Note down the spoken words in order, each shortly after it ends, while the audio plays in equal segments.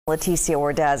Leticia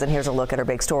Ordaz, and here's a look at our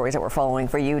big stories that we're following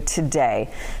for you today.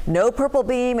 No purple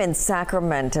beam in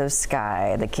Sacramento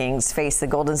sky. The Kings faced the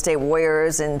Golden State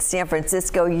Warriors in San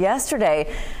Francisco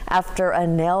yesterday after a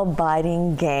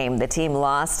nail-biting game. The team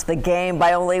lost the game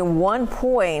by only 1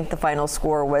 point. The final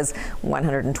score was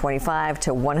 125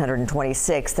 to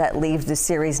 126. That leaves the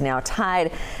series now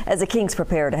tied as the Kings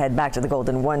prepare to head back to the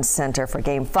Golden One Center for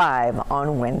Game 5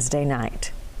 on Wednesday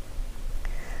night.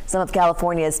 Some of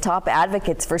California's top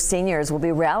advocates for seniors will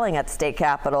be rallying at the state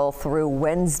capitol through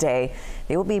Wednesday.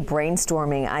 They will be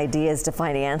brainstorming ideas to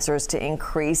find answers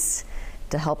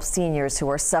to help seniors who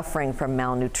are suffering from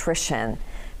malnutrition.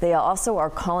 They also are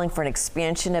calling for an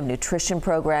expansion of nutrition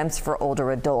programs for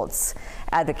older adults.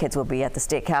 Advocates will be at the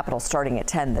state capitol starting at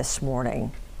 10 this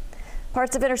morning.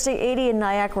 Parts of Interstate 80 in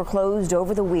Nyack were closed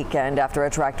over the weekend after a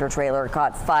tractor trailer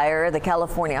caught fire. The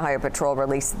California Highway Patrol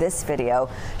released this video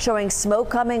showing smoke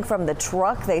coming from the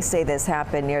truck. They say this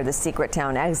happened near the Secret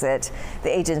Town exit.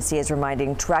 The agency is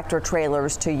reminding tractor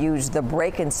trailers to use the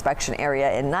brake inspection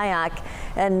area in Nyack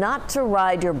and not to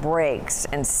ride your brakes.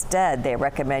 Instead, they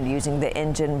recommend using the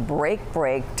engine brake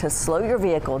to slow your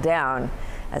vehicle down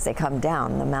as they come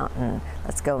down the mountain.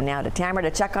 Let's go now to Tamara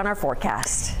to check on our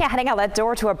forecast. Yeah, heading out that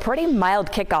door to a pretty mild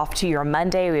kickoff to your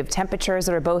Monday. We have temperatures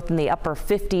that are both in the upper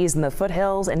 50s in the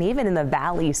foothills and even in the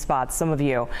valley spots. Some of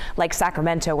you, like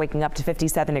Sacramento, waking up to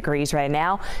 57 degrees right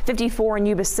now. 54 in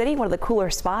Yuba City. One of the cooler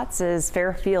spots is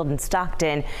Fairfield and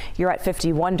Stockton. You're at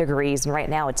 51 degrees, and right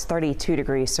now it's 32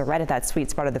 degrees, so right at that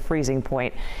sweet spot of the freezing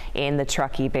point in the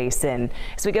Truckee Basin.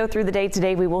 As we go through the day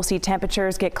today, we will see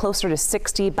temperatures get closer to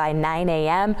 60 by 9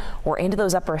 a.m. or into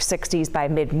those upper 60s by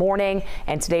mid-morning,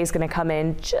 and today's going to come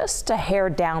in just a hair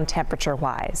down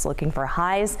temperature-wise, looking for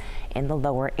highs in the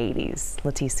lower 80s.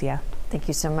 Leticia. Thank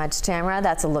you so much, Tamara.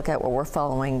 That's a look at what we're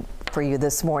following for you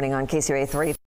this morning on KCRA 3.